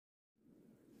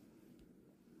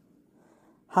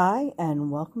Hi,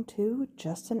 and welcome to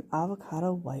Just an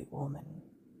Avocado White Woman.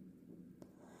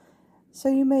 So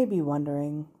you may be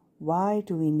wondering, why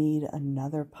do we need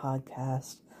another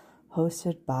podcast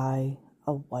hosted by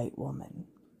a white woman?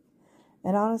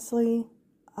 And honestly,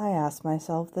 I asked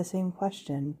myself the same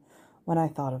question when I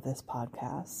thought of this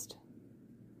podcast.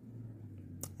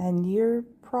 And you're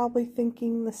probably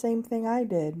thinking the same thing I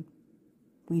did.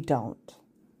 We don't.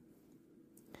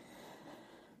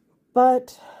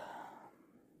 But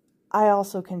I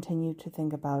also continued to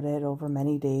think about it over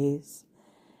many days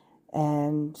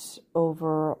and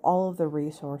over all of the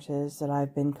resources that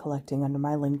I've been collecting under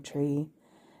my Linktree.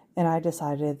 And I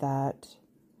decided that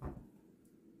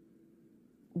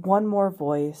one more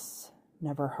voice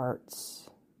never hurts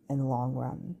in the long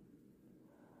run.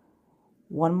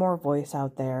 One more voice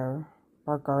out there,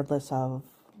 regardless of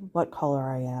what color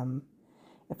I am,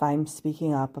 if I'm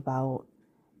speaking up about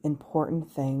important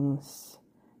things,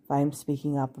 if I'm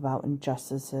speaking up about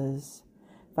injustices,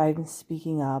 if I'm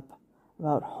speaking up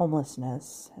about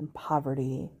homelessness and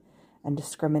poverty and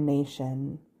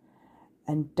discrimination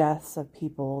and deaths of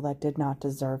people that did not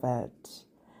deserve it,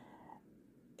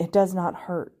 it does not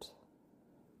hurt.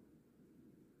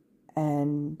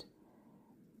 And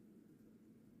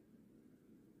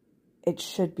it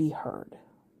should be heard.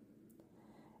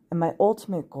 And my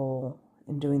ultimate goal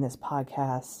in doing this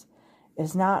podcast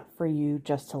is not for you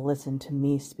just to listen to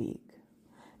me speak,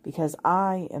 because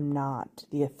I am not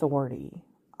the authority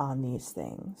on these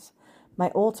things. My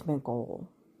ultimate goal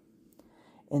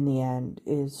in the end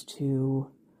is to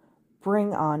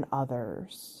bring on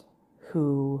others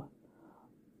who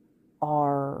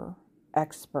are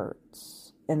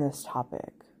experts in this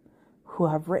topic, who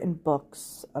have written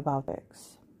books about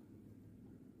this,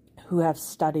 who have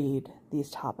studied these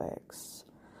topics,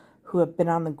 who have been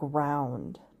on the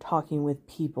ground talking with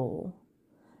people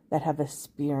that have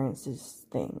experienced these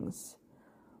things,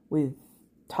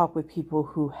 talk with people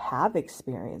who have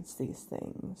experienced these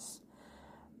things,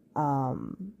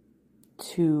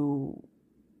 to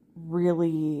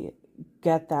really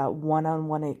get that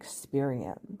one-on-one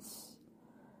experience.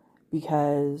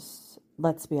 Because,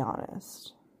 let's be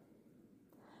honest,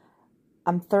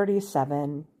 I'm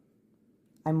 37,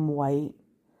 I'm white,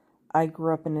 I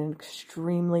grew up in an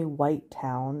extremely white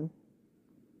town.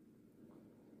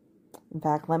 In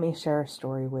fact, let me share a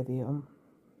story with you.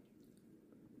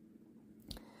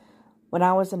 When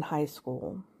I was in high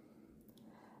school,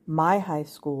 my high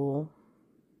school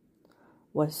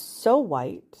was so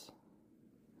white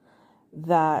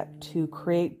that to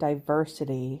create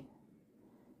diversity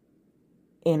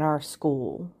in our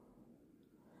school,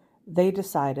 they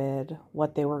decided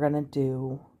what they were going to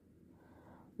do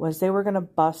was they were going to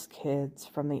bus kids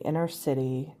from the inner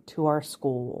city to our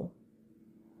school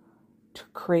to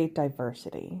create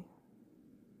diversity.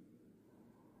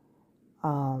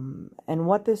 And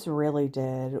what this really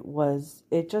did was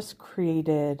it just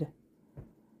created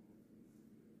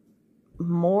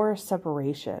more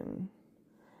separation,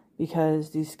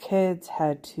 because these kids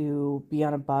had to be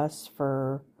on a bus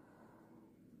for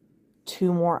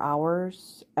 2 more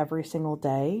hours every single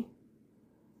day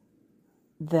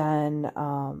than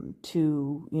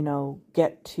to,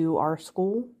 get to our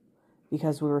school,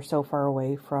 because we were so far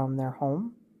away from their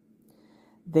home.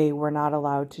 They were not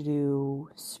allowed to do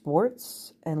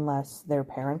sports unless their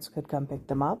parents could come pick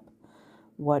them up,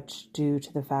 which, due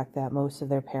to the fact that most of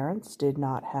their parents did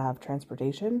not have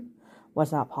transportation,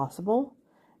 was not possible,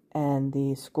 and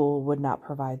the school would not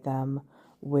provide them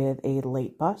with a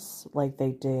late bus like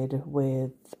they did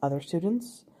with other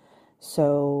students.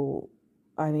 So,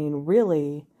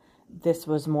 really, this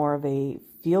was more of a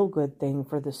feel-good thing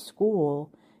for the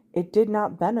school. It did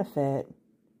not benefit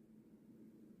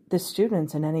the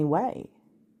students in any way.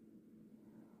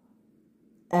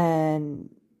 And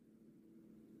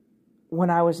when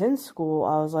I was in school,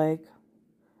 I was like,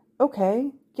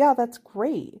 okay, yeah, that's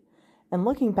great. And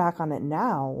looking back on it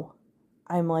now,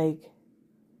 I'm like,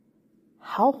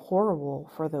 how horrible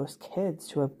for those kids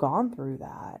to have gone through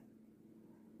that.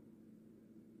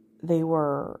 They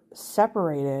were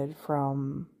separated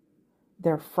from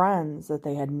their friends that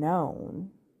they had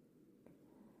known.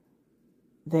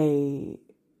 They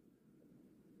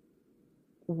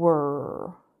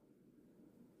were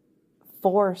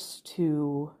forced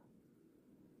to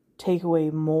take away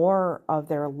more of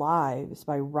their lives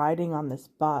by riding on this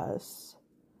bus,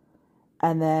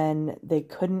 and then they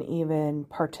couldn't even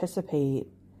participate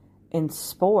in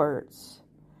sports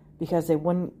because they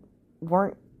weren't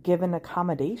given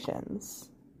accommodations.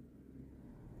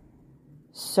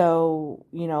 So,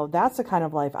 that's the kind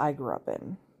of life I grew up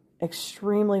in.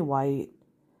 Extremely white,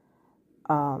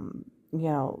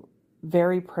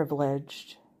 very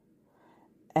privileged,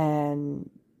 And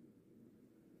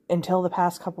until the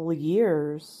past couple of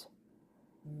years,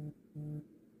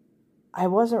 I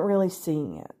wasn't really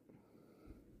seeing it.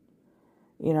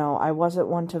 You know, I wasn't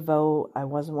one to vote. I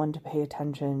wasn't one to pay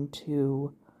attention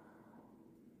to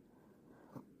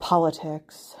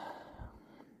politics.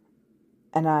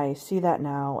 And I see that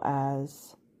now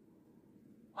as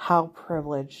how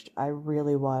privileged I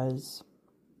really was.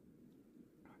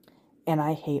 And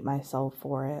I hate myself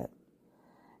for it.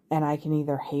 And I can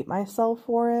either hate myself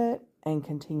for it and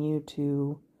continue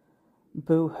to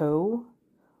boo-hoo,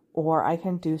 or I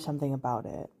can do something about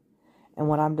it. And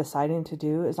what I'm deciding to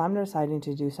do is I'm deciding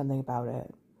to do something about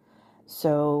it.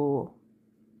 So,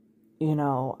 you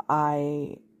know,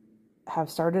 I have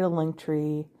started a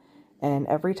Linktree, and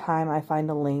every time I find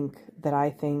a link that I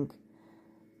think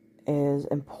is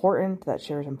important, that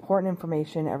shares important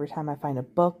information, every time I find a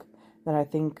book that I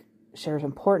think shares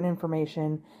important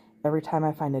information, every time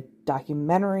I find a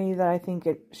documentary that I think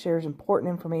it shares important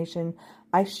information,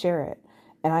 I share it.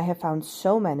 And I have found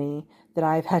so many that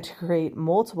I've had to create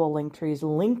multiple Linktrees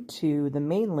linked to the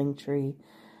main Linktree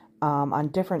on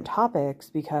different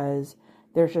topics, because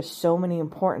there's just so many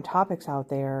important topics out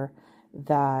there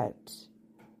that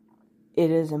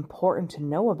it is important to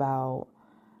know about.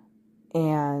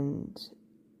 And,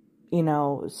 you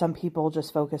know, some people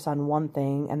just focus on one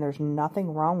thing, and there's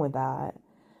nothing wrong with that.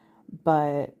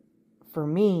 But for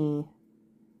me,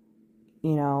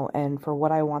 you know, and for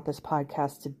what I want this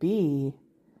podcast to be,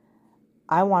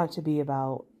 I want it to be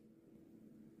about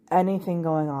anything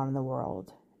going on in the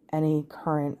world, any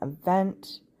current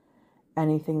event,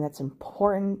 anything that's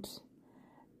important,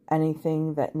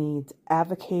 anything that needs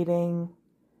advocating,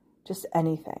 just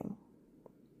anything.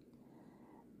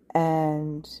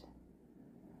 And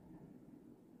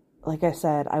like I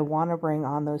said, I want to bring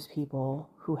on those people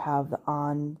who have the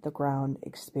on-the-ground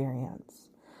experience.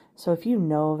 So if you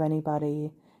know of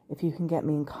anybody, if you can get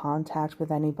me in contact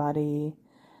with anybody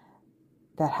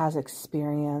that has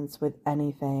experience with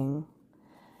anything,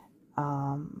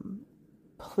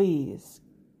 please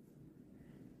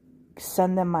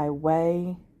send them my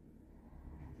way,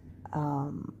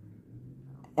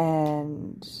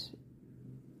 and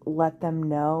let them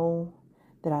know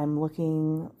that I'm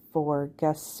looking for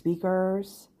guest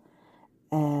speakers.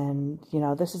 And, you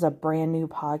know, this is a brand new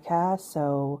podcast,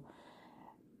 so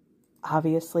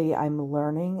obviously I'm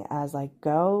learning as I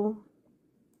go.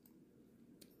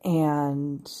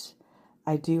 And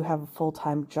I do have a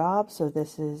full-time job, so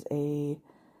this is a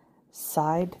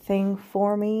side thing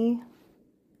for me.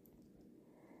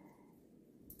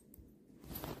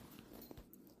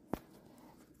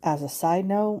 As a side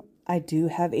note, I do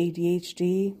have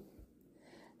ADHD.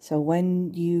 So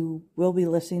when you will be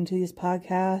listening to these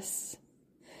podcasts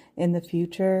in the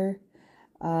future,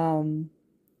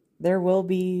 there will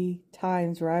be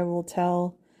times where I will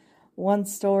tell one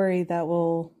story that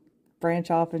will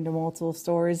branch off into multiple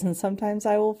stories, and sometimes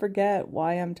I will forget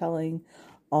why I'm telling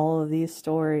all of these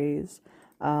stories.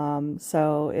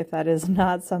 So if that is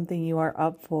not something you are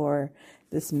up for,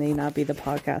 this may not be the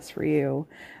podcast for you.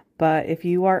 But if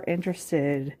you are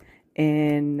interested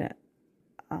in,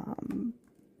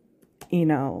 you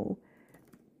know,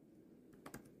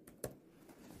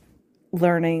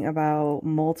 learning about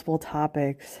multiple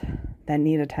topics that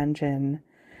need attention,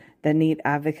 that need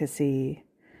advocacy,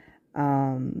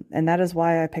 and that is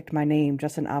why I picked my name,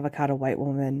 Just an Avocado White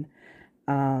Woman.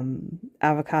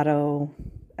 Avocado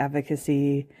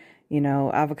advocacy, you know,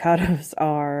 avocados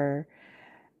are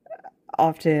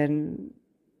often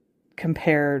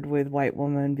compared with white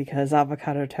woman because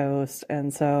avocado toast,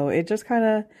 and so it just kind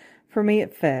of, for me,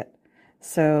 it fit.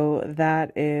 So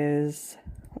that is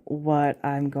what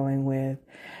I'm going with.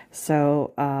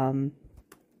 So I'm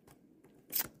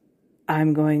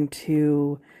going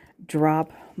to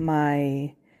drop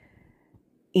my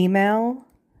email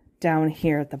down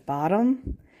here at the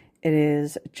bottom. It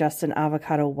is Just an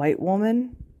Avocado White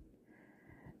Woman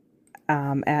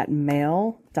at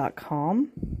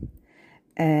mail.com.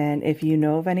 And if you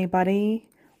know of anybody,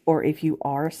 or if you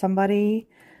are somebody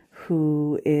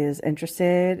who is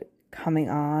interested coming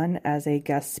on as a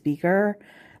guest speaker,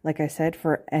 like I said,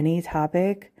 for any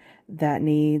topic that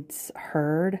needs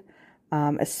heard,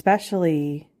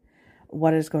 especially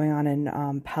what is going on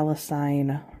in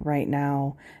Palestine right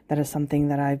now, that is something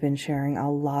that I've been sharing a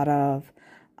lot of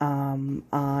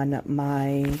on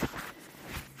my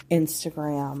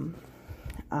Instagram.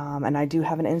 And I do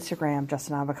have an Instagram, Just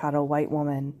an Avocado White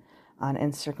Woman on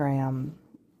Instagram.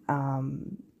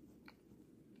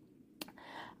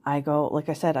 I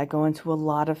go into a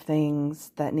lot of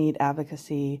things that need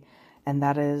advocacy, and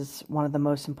that is one of the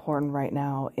most important right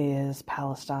now is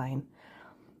Palestine.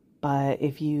 But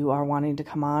if you are wanting to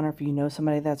come on, or if you know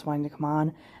somebody that's wanting to come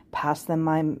on, pass them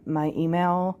my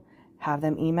email, have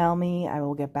them email me. I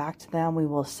will get back to them. We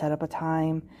will set up a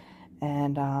time,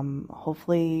 and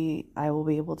hopefully I will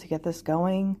be able to get this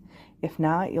going. If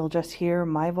not, you'll just hear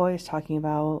my voice talking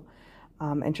about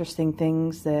interesting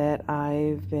things that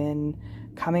I've been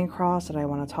coming across that I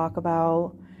want to talk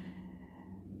about.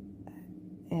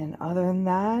 And other than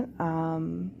that,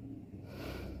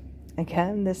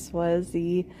 again, this was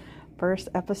the first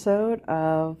episode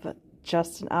of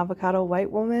Just an Avocado White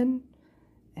Woman,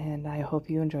 and I hope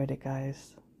you enjoyed it,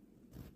 guys.